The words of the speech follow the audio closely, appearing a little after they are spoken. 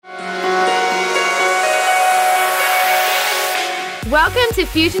Welcome to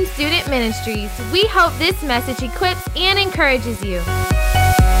Fusion Student Ministries. We hope this message equips and encourages you. All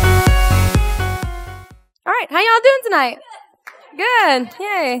right, how y'all doing tonight? Good.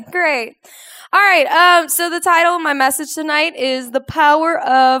 Yay, great. All right, so the title of my message tonight is The Power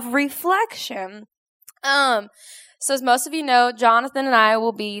of Reflection. So as most of you know, Jonathan and I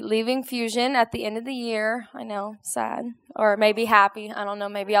will be leaving Fusion at the end of the year. I know, sad, or maybe happy. I don't know,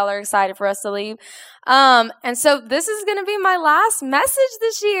 maybe y'all are excited for us to leave. And so this is going to be my last message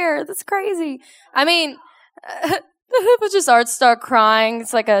this year. That's crazy. I mean, people just start crying.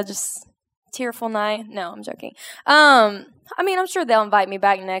 It's like a just tearful night. No, I'm joking. I mean, I'm sure they'll invite me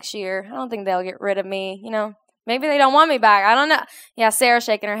back next year. I don't think they'll get rid of me, you know. Maybe they don't want me back. I don't know. Yeah, Sarah's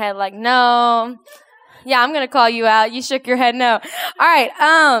shaking her head like, no. Yeah, I'm going to call you out. You shook your head no. All right.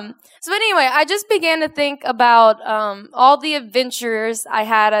 So anyway, I just began to think about all the adventures I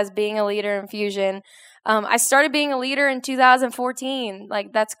had as being a leader in Fusion. I started being a leader in 2014.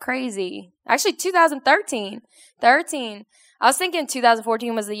 Like, that's crazy. Actually, 2013. I was thinking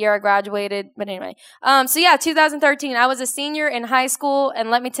 2014 was the year I graduated, but anyway. So yeah, 2013. I was a senior in high school, and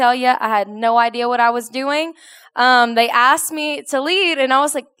let me tell you, I had no idea what I was doing. They asked me to lead, and I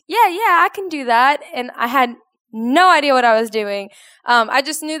was like, yeah, I can do that. And I had no idea what I was doing. I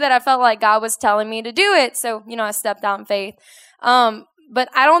just knew that I felt like God was telling me to do it. So, you know, I stepped out in faith. But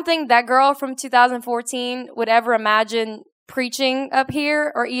I don't think that girl from 2014 would ever imagine preaching up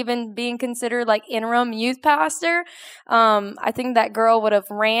here or even being considered like interim youth pastor. I think that girl would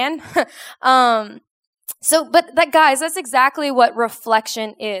have ran. But guys, that's exactly what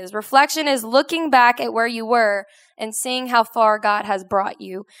reflection is. Reflection is looking back at where you were and seeing how far God has brought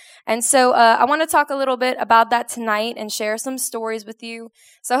you. And so I want to talk a little bit about that tonight and share some stories with you.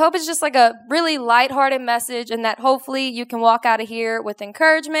 So I hope it's just like a really lighthearted message and that hopefully you can walk out of here with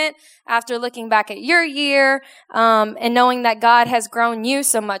encouragement after looking back at your year and knowing that God has grown you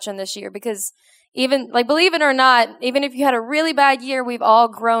so much in this year. Because even, like, believe it or not, even if you had a really bad year, we've all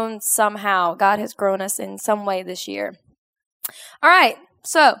grown somehow. God has grown us in some way this year. All right,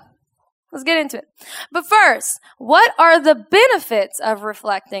 so let's get into it. But first, what are the benefits of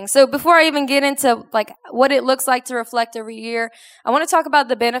reflecting? So before I even get into like what it looks like to reflect every year, I want to talk about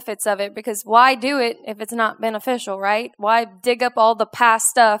the benefits of it, because why do it if it's not beneficial, right? Why dig up all the past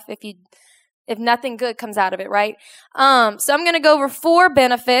stuff if nothing good comes out of it, right? So I'm going to go over 4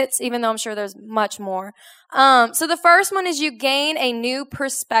 benefits, even though I'm sure there's much more. So the first one is you gain a new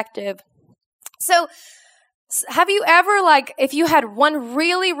perspective. So have you ever, like, if you had one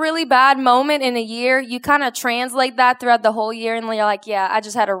really, really bad moment in a year, you kind of translate that throughout the whole year, and you're like, yeah, I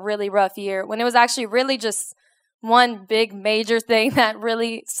just had a really rough year, when it was actually really just one big major thing that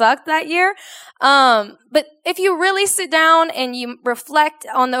really sucked that year. But if you really sit down and you reflect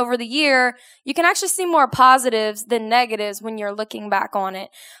on over the year, you can actually see more positives than negatives when you're looking back on it.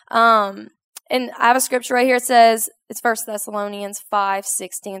 And I have a scripture right here. It says, it's 1 Thessalonians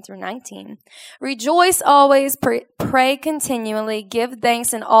 5:16-19. Rejoice always, pray continually, give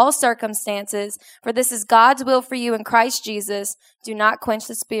thanks in all circumstances, for this is God's will for you in Christ Jesus. Do not quench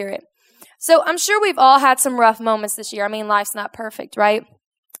the spirit. So I'm sure we've all had some rough moments this year. I mean, life's not perfect, right?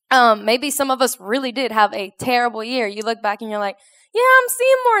 Maybe some of us really did have a terrible year. You look back and you're like, yeah, I'm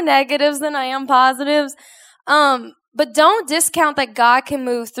seeing more negatives than I am positives. But don't discount that God can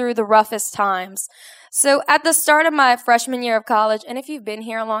move through the roughest times. So at the start of my freshman year of college, and if you've been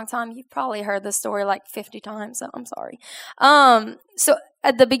here a long time, you've probably heard this story like 50 times, so I'm sorry. So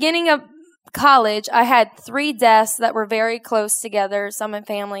at the beginning of college, I had 3 deaths that were very close together, some in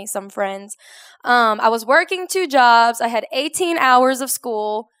family, some friends. I was working 2 jobs. I had 18 hours of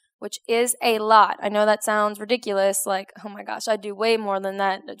school, which is a lot. I know that sounds ridiculous, like, oh my gosh, I do way more than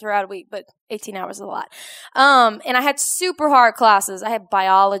that throughout a week, but 18 hours is a lot. And I had super hard classes. I had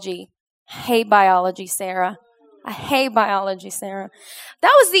biology. Hate biology, Sarah. I hate biology, Sarah.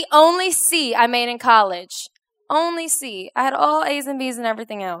 That was the only C I made in college. Only C. I had all A's and B's and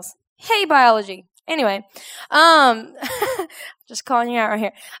everything else. Hate biology. Anyway, just calling you out right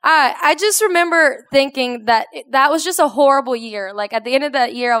here. I just remember thinking that that was just a horrible year. Like, at the end of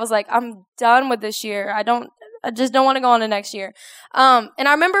that year, I was like, I'm done with this year. I just don't want to go on to next year. And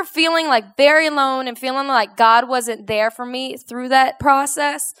I remember feeling like very alone and feeling like God wasn't there for me through that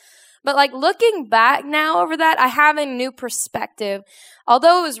process. But like, looking back now over that, I have a new perspective.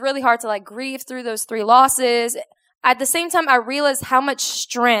 Although it was really hard to like grieve through those 3 losses, at the same time, I realized how much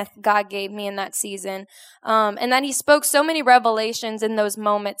strength God gave me in that season, and that He spoke so many revelations in those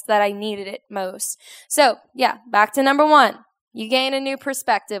moments that I needed it most. So, yeah, back to number 1. You gain a new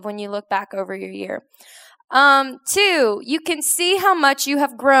perspective when you look back over your year. 2, you can see how much you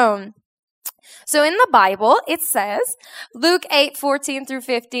have grown. So in the Bible, it says, Luke 8:14 through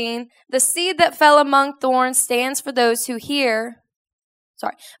 15, the seed that fell among thorns stands for those who hear.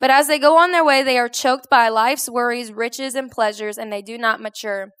 But as they go on their way, they are choked by life's worries, riches, and pleasures, and they do not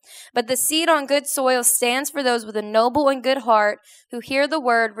mature. But the seed on good soil stands for those with a noble and good heart who hear the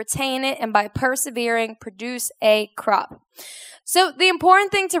word, retain it, and by persevering, produce a crop. So the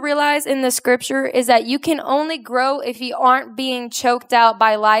important thing to realize in the scripture is that you can only grow if you aren't being choked out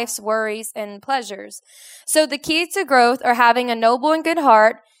by life's worries and pleasures. So the key to growth are having a noble and good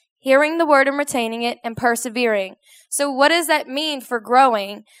heart, hearing the word and retaining it, and persevering. So what does that mean for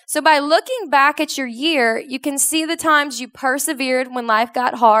growing? So by looking back at your year, you can see the times you persevered when life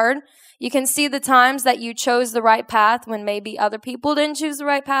got hard. You can see the times that you chose the right path when maybe other people didn't choose the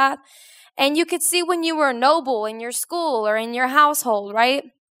right path. And you could see when you were noble in your school or in your household, right?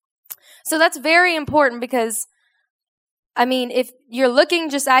 So that's very important because, I mean, if you're looking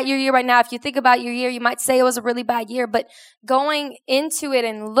just at your year right now, if you think about your year, you might say it was a really bad year, but going into it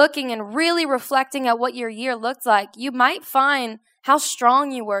and looking and really reflecting at what your year looked like, you might find how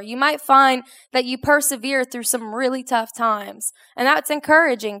strong you were. You might find that you persevered through some really tough times. And that's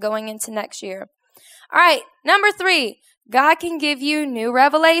encouraging going into next year. All right, number 3, God can give you new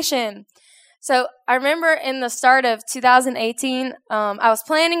revelation. So I remember in the start of 2018, I was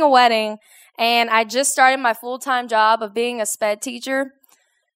planning a wedding, and I just started my full-time job of being a sped teacher.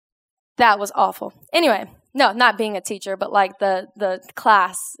 That was awful. Anyway, no, not being a teacher, but like the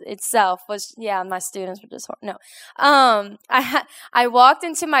class itself was, my students were just, no. I walked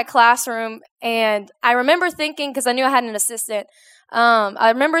into my classroom, and I remember thinking, because I knew I had an assistant, I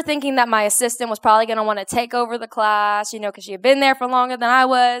remember thinking that my assistant was probably going to want to take over the class, because she had been there for longer than I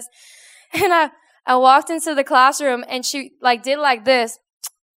was. And I walked into the classroom, and she did like this.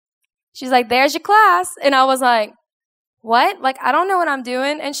 She's like, "There's your class." And I was like, "What? I don't know what I'm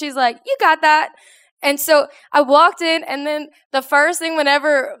doing." And she's like, "You got that." And so I walked in, and then the first thing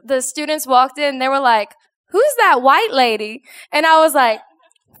whenever the students walked in, they were like, "Who's that white lady?" And I was like,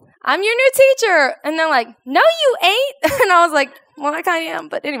 "I'm your new teacher." And they're like, "No, you ain't." And I was like, "Well, I kind of am."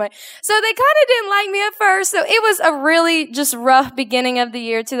 But anyway, so they kind of didn't like me at first. So it was a really just rough beginning of the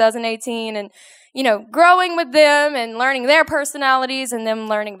year, 2018. And, growing with them and learning their personalities and them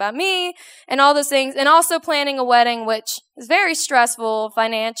learning about me and all those things. And also planning a wedding, which is very stressful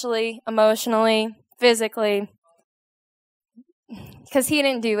financially, emotionally, physically. Because he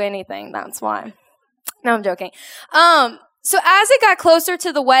didn't do anything. That's why. No, I'm joking. So as it got closer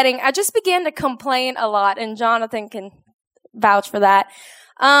to the wedding, I just began to complain a lot, and Jonathan can vouch for that.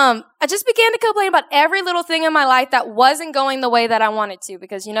 I just began to complain about every little thing in my life that wasn't going the way that I wanted to,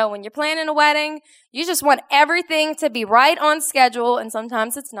 because, when you're planning a wedding, you just want everything to be right on schedule, and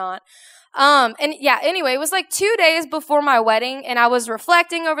sometimes it's not. Anyway, it was 2 days before my wedding, and I was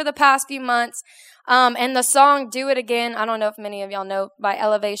reflecting over the past few months, and the song "Do It Again," I don't know if many of y'all know, by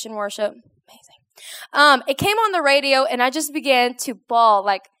Elevation Worship. It came on the radio, and I just began to bawl,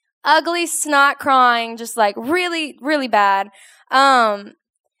 ugly snot crying, just really, really bad.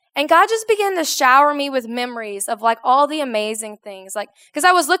 And God just began to shower me with memories of all the amazing things, because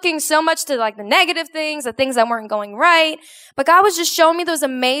I was looking so much to the negative things, the things that weren't going right. But God was just showing me those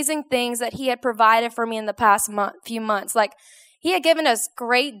amazing things that He had provided for me in the past few months. He had given us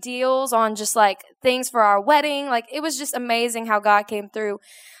great deals on just things for our wedding. It was just amazing how God came through.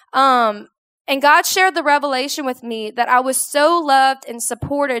 And God shared the revelation with me that I was so loved and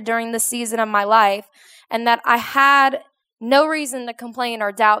supported during the season of my life, and that I had no reason to complain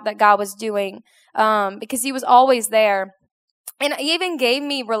or doubt that God was doing, because He was always there. And He even gave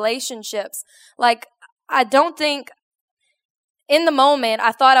me relationships. I don't think in the moment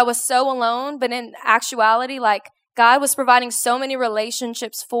I thought I was so alone, but in actuality, God was providing so many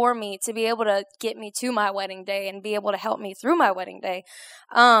relationships for me to be able to get me to my wedding day and be able to help me through my wedding day.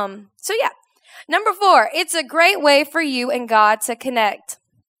 Number 4, it's a great way for you and God to connect.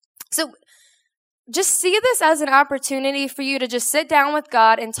 So just see this as an opportunity for you to just sit down with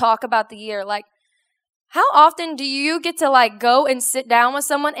God and talk about the year. How often do you get to go and sit down with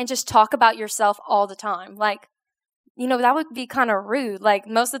someone and just talk about yourself all the time? That would be kind of rude.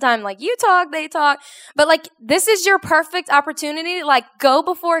 Most of the time, you talk, they talk. But this is your perfect opportunity to go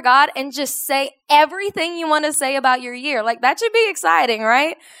before God and just say everything you want to say about your year. That should be exciting,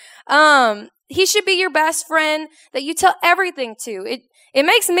 right? He should be your best friend that you tell everything to. It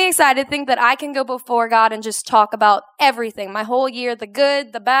makes me excited to think that I can go before God and just talk about everything, my whole year, the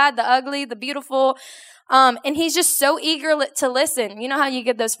good, the bad, the ugly, the beautiful. And He's just so eager to listen. You know how you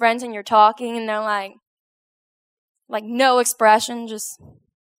get those friends and you're talking and they're like no expression, just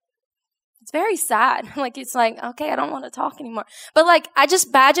It's very sad. Like, it's like, okay, I don't want to talk anymore. But like, I just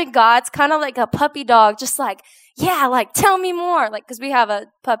imagine God's kind of like a puppy dog, just like, yeah, like, tell me more. Like, cause we have a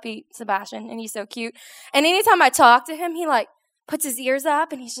puppy, Sebastian, and he's so cute. And anytime I talk to him, he like puts his ears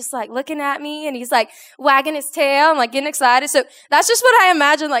up and he's just like looking at me and he's like wagging his tail and like getting excited. So that's just what I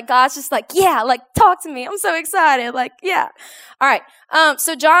imagine. Like, God's just like, yeah, like, talk to me. I'm so excited. Like, yeah. All right.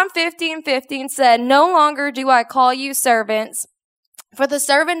 So John 15:15 said, no longer do I call you servants, for the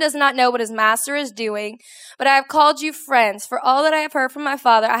servant does not know what his master is doing, but I have called you friends. For all that I have heard from my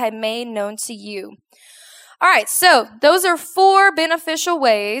Father, I have made known to you. All right, so those are 4 beneficial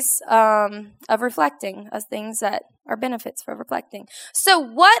ways of reflecting, as things that are benefits for reflecting. So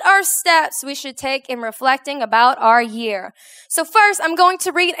what are steps we should take in reflecting about our year? So first, I'm going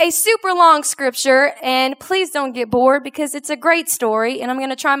to read a super long scripture, and please don't get bored because it's a great story, and I'm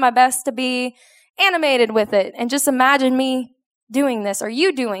going to try my best to be animated with it. And just imagine me doing this, or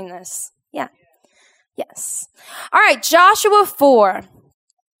you doing this. Yeah. Yes. All right, Joshua 4.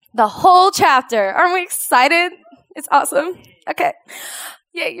 The whole chapter. Aren't we excited? It's awesome. Okay.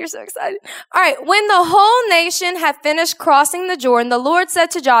 Yeah, you're so excited. All right. When the whole nation had finished crossing the Jordan, the Lord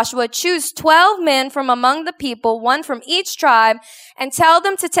said to Joshua, choose 12 men from among the people, one from each tribe, and tell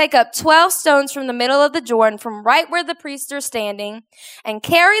them to take up 12 stones from the middle of the Jordan, from right where the priests are standing, and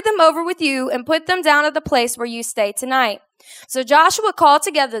carry them over with you and put them down at the place where you stay tonight. So Joshua called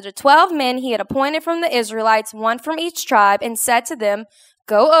together the 12 men he had appointed from the Israelites, one from each tribe, and said to them,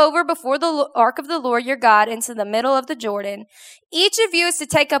 go over before the ark of the Lord your God into the middle of the Jordan. Each of you is to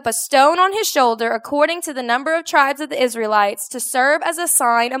take up a stone on his shoulder according to the number of tribes of the Israelites to serve as a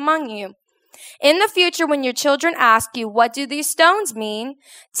sign among you. In the future, when your children ask you, what do these stones mean?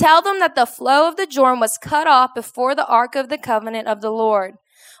 Tell them that the flow of the Jordan was cut off before the ark of the covenant of the Lord.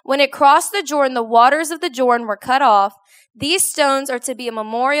 When it crossed the Jordan, the waters of the Jordan were cut off. These stones are to be a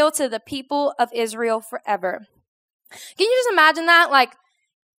memorial to the people of Israel forever. Can you just imagine that? Like,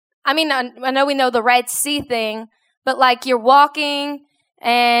 I mean, I know we know the Red Sea thing, but like you're walking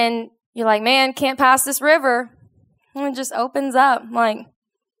and you're like, man, can't pass this river. And it just opens up. Like,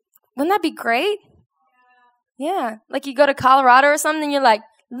 wouldn't that be great? Yeah. Like you go to Colorado or something, and you're like,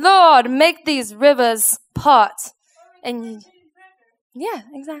 Lord, make these rivers part. And yeah,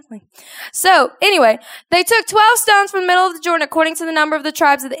 exactly. So anyway, they took 12 stones from the middle of the Jordan according to the number of the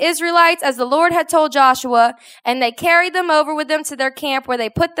tribes of the Israelites, as the Lord had told Joshua, and they carried them over with them to their camp where they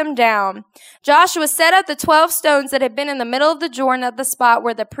put them down. Joshua set up the 12 stones that had been in the middle of the Jordan at the spot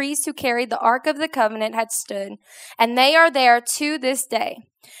where the priests who carried the Ark of the Covenant had stood, and they are there to this day.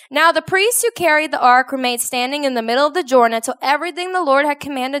 Now the priests who carried the ark remained standing in the middle of the Jordan until everything the Lord had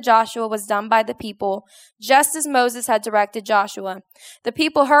commanded Joshua was done by the people, just as Moses had directed Joshua. The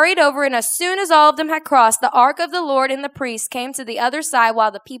people hurried over, and as soon as all of them had crossed, the ark of the Lord and the priests came to the other side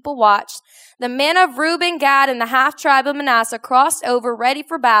while the people watched. The men of Reuben, Gad, and the half-tribe of Manasseh crossed over, ready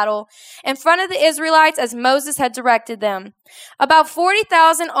for battle, in front of the Israelites as Moses had directed them. About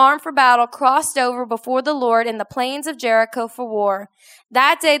 40,000 armed for battle crossed over before the Lord in the plains of Jericho for war.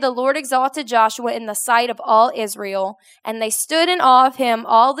 That day the Lord exalted Joshua in the sight of all Israel, and they stood in awe of him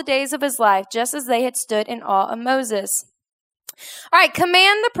all the days of his life, just as they had stood in awe of Moses. All right,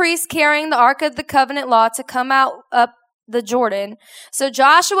 command the priests carrying the Ark of the Covenant law to come out up the Jordan. So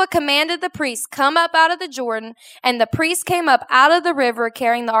Joshua commanded the priests, come up out of the Jordan, and the priests came up out of the river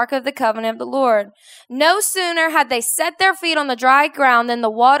carrying the Ark of the Covenant of the Lord. No sooner had they set their feet on the dry ground than the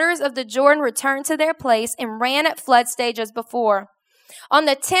waters of the Jordan returned to their place and ran at flood stage as before. On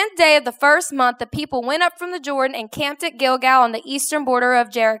the 10th day of the first month, the people went up from the Jordan and camped at Gilgal on the eastern border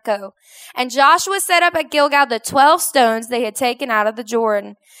of Jericho. And Joshua set up at Gilgal the 12 stones they had taken out of the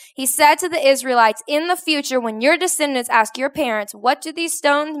Jordan. He said to the Israelites, in the future, when your descendants ask your parents, what do these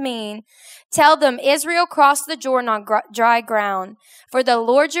stones mean? Tell them Israel crossed the Jordan on dry ground. For the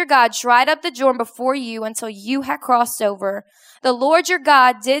Lord your God dried up the Jordan before you until you had crossed over. The Lord your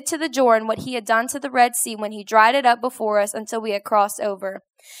God did to the Jordan what he had done to the Red Sea when he dried it up before us until we had crossed over.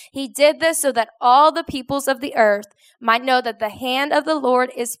 He did this so that all the peoples of the earth might know that the hand of the Lord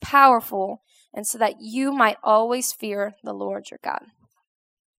is powerful, and so that you might always fear the Lord your God.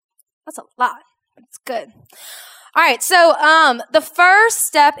 That's a lot, but it's good. All right, so the first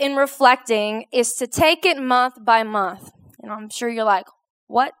step in reflecting is to take it month by month. And I'm sure you're like,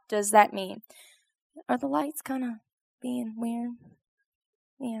 what does that mean? Are the lights kind of being weird?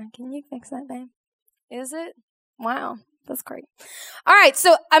 Yeah, can you fix that, babe? Is it? Wow, that's great. All right,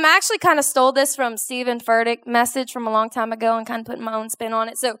 so I'm actually kind of stole this from Stephen Furtick message from a long time ago and kind of putting my own spin on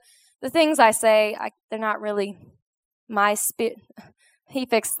it. So the things I say, they're not really my spin. He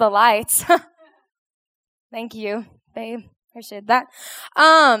fixed the lights. Thank you, babe. Appreciate that.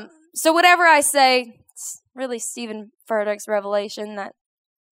 So whatever I say, it's really Stephen Furtick's revelation that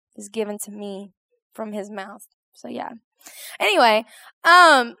is given to me from his mouth. So yeah. Anyway,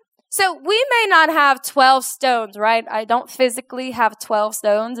 so we may not have 12 stones, right? I don't physically have 12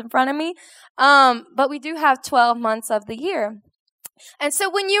 stones in front of me, but we do have 12 months of the year. And so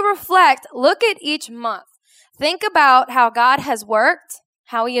when you reflect, look at each month. Think about how God has worked,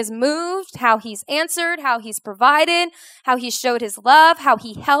 how he has moved, how he's answered, how he's provided, how he showed his love, how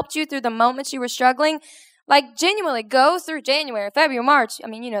he helped you through the moments you were struggling. Like, genuinely, go through January, February, March,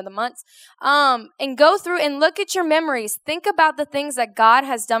 the months, and go through and look at your memories. Think about the things that God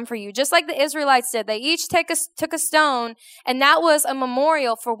has done for you. Just like the Israelites did. They each took a stone, and that was a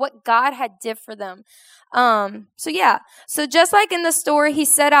memorial for what God had did for them. So just like in the story, he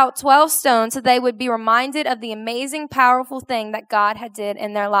set out 12 stones so they would be reminded of the amazing, powerful thing that God had did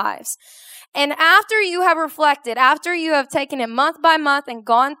in their lives. And after you have reflected, after you have taken it month by month and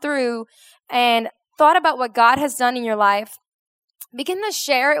gone through and thought about what God has done in your life, begin to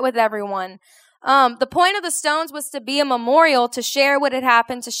share it with everyone. The point of the stones was to be a memorial, to share what had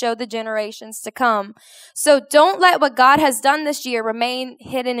happened, to show the generations to come. So don't let what God has done this year remain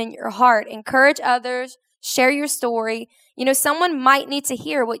hidden in your heart. Encourage others, share your story. Someone might need to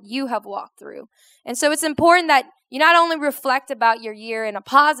hear what you have walked through. And so it's important that you not only reflect about your year in a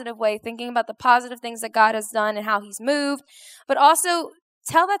positive way, thinking about the positive things that God has done and how he's moved, but also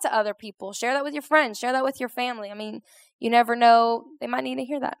tell that to other people. Share that with your friends. Share that with your family. You never know. They might need to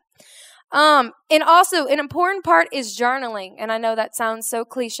hear that. And also, an important part is journaling. And I know that sounds so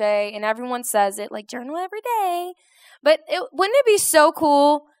cliche, and everyone says it, like, journal every day. But wouldn't it be so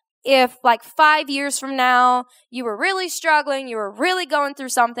cool if, 5 years from now, you were really struggling, you were really going through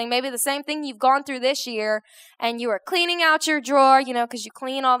something, maybe the same thing you've gone through this year, and you were cleaning out your drawer, because you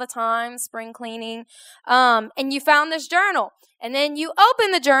clean all the time, spring cleaning, and you found this journal. And then you open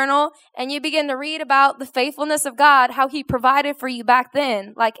the journal and you begin to read about the faithfulness of God, how he provided for you back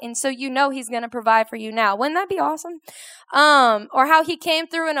then. And so he's going to provide for you now. Wouldn't that be awesome? Or how he came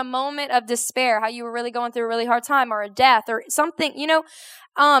through in a moment of despair, how you were really going through a really hard time or a death or something,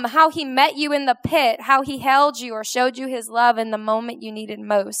 how he met you in the pit, how he held you or showed you his love in the moment you needed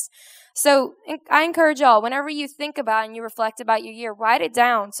most. So I encourage y'all, whenever you think about and you reflect about your year, write it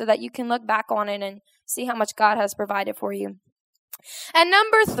down so that you can look back on it and see how much God has provided for you. And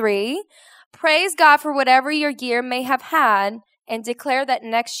number 3, praise God for whatever your year may have had and declare that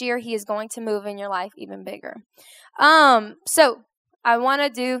next year he is going to move in your life even bigger. So I want to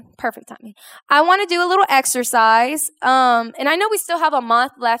do, perfect timing. I want to do a little exercise. And I know we still have a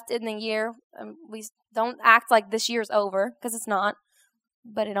month left in the year. We don't act like this year's over because it's not,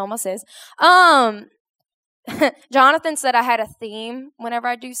 but it almost is. Jonathan said I had a theme whenever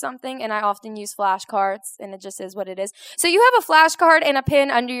I do something, and I often use flashcards, and it just is what it is. So you have a flashcard and a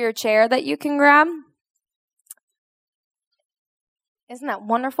pen under your chair that you can grab. Isn't that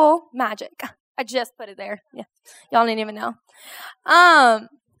wonderful? Magic. I just put it there. Yeah, y'all didn't even know.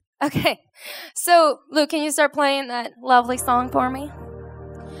 Okay. So, Luke, can you start playing that lovely song for me?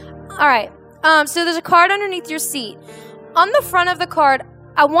 All right. So there's a card underneath your seat. On the front of the card,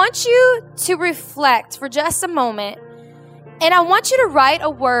 I want you to reflect for just a moment, and I want you to write a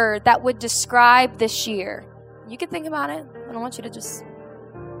word that would describe this year. You can think about it. I don't want you to just,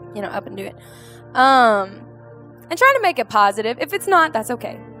 up and do it. And try to make it positive. If it's not, that's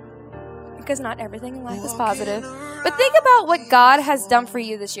okay. Because not everything in life is positive. But think about what God has done for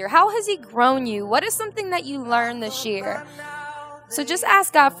you this year. How has he grown you? What is something that you learned this year? So just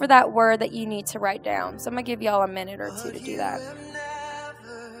ask God for that word that you need to write down. So I'm going to give y'all a minute or two to do that.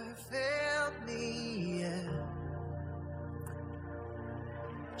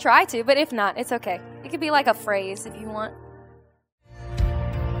 Try to, but if not, it's okay. It could be like a phrase if you want.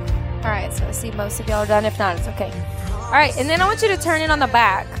 All right, so I see most of y'all are done. If not, it's okay. All right, and then I want you to turn it on the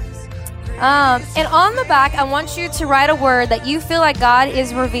back. And on the back, I want you to write a word that you feel like God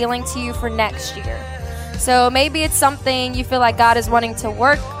is revealing to you for next year. So maybe it's something you feel like God is wanting to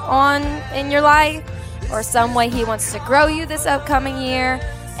work on in your life, or some way he wants to grow you this upcoming year.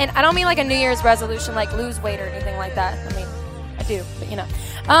 And I don't mean like a New Year's resolution, like lose weight or anything like that. I do, but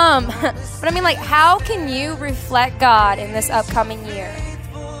but I mean, like, how can you reflect God in this upcoming year?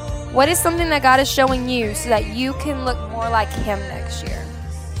 What is something that God is showing you so that you can look more like him next year?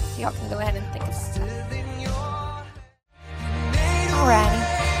 So y'all can go ahead and think about that. Alrighty.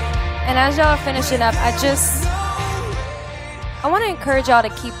 And as y'all are finishing up, I want to encourage y'all to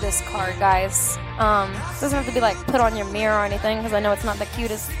keep this card, guys. It doesn't have to be like put on your mirror or anything, because I know it's not the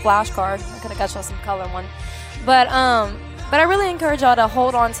cutest flashcard. I could have got y'all some color one. But I really encourage y'all to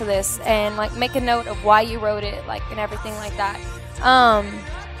hold on to this and like make a note of why you wrote it, like, and everything like that.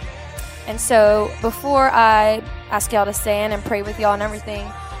 And so before I ask y'all to stand and pray with y'all and everything,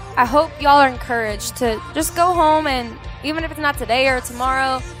 I hope y'all are encouraged to just go home, and even if it's not today or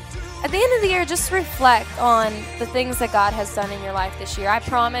tomorrow, at the end of the year, just reflect on the things that God has done in your life this year. I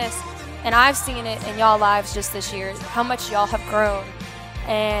promise, and I've seen it in y'all lives just this year, how much y'all have grown.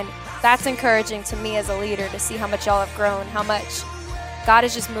 And that's encouraging to me as a leader, to see how much y'all have grown, how much God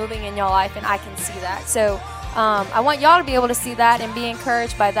is just moving in y'all life, and I can see that. So I want y'all to be able to see that and be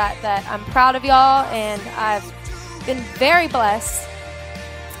encouraged by that I'm proud of y'all, and I've been very blessed.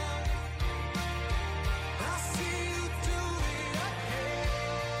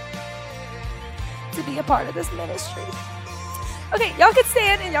 To be a part of this ministry. Okay, y'all can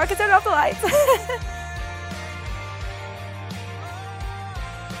stand and y'all can turn off the lights.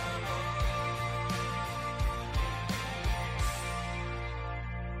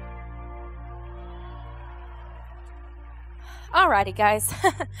 Alrighty, guys.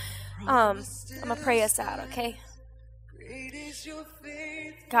 I'm gonna pray us out, okay?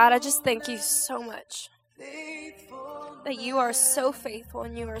 God, I just thank you so much that you are so faithful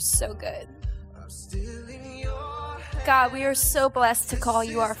and you are so good. God, we are so blessed to call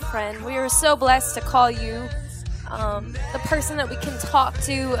you our friend. We are so blessed to call you the person that we can talk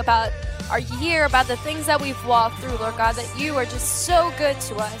to about our year, about the things that we've walked through, Lord God, that you are just so good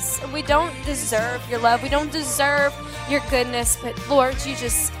to us. And we don't deserve your love. We don't deserve your goodness, but Lord, you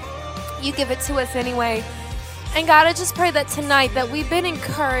give it to us anyway. And God, I just pray that tonight that we've been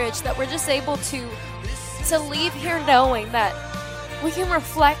encouraged, that we're just able to leave here knowing that we can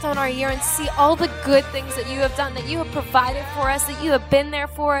reflect on our year and see all the good things that you have done, that you have provided for us, that you have been there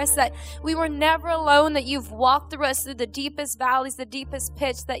for us, that we were never alone, that you've walked through us through the deepest valleys, the deepest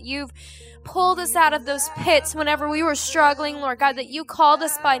pits, that you've pulled us out of those pits whenever we were struggling, Lord God, that you called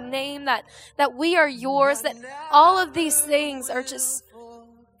us by name, that we are yours, that all of these things are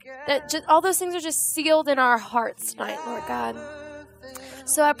all those things are just sealed in our hearts tonight, Lord God.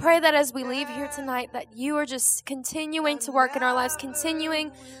 So I pray that as we leave here tonight, that you are just continuing to work in our lives,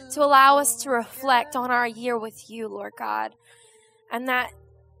 continuing to allow us to reflect on our year with you, Lord God. And that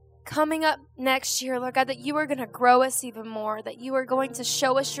coming up next year, Lord God, that you are going to grow us even more, that you are going to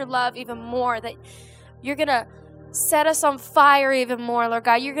show us your love even more, that you're going to set us on fire even more, Lord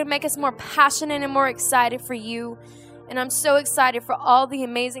God. You're going to make us more passionate and more excited for you. And I'm so excited for all the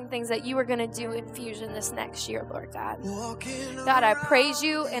amazing things that you are going to do in Fusion this next year, Lord God. God, I praise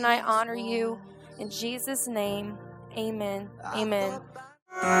you and I honor you. In Jesus' name, amen. Amen.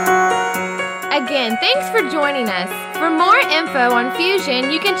 Again, thanks for joining us. For more info on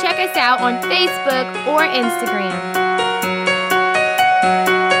Fusion, you can check us out on Facebook or Instagram.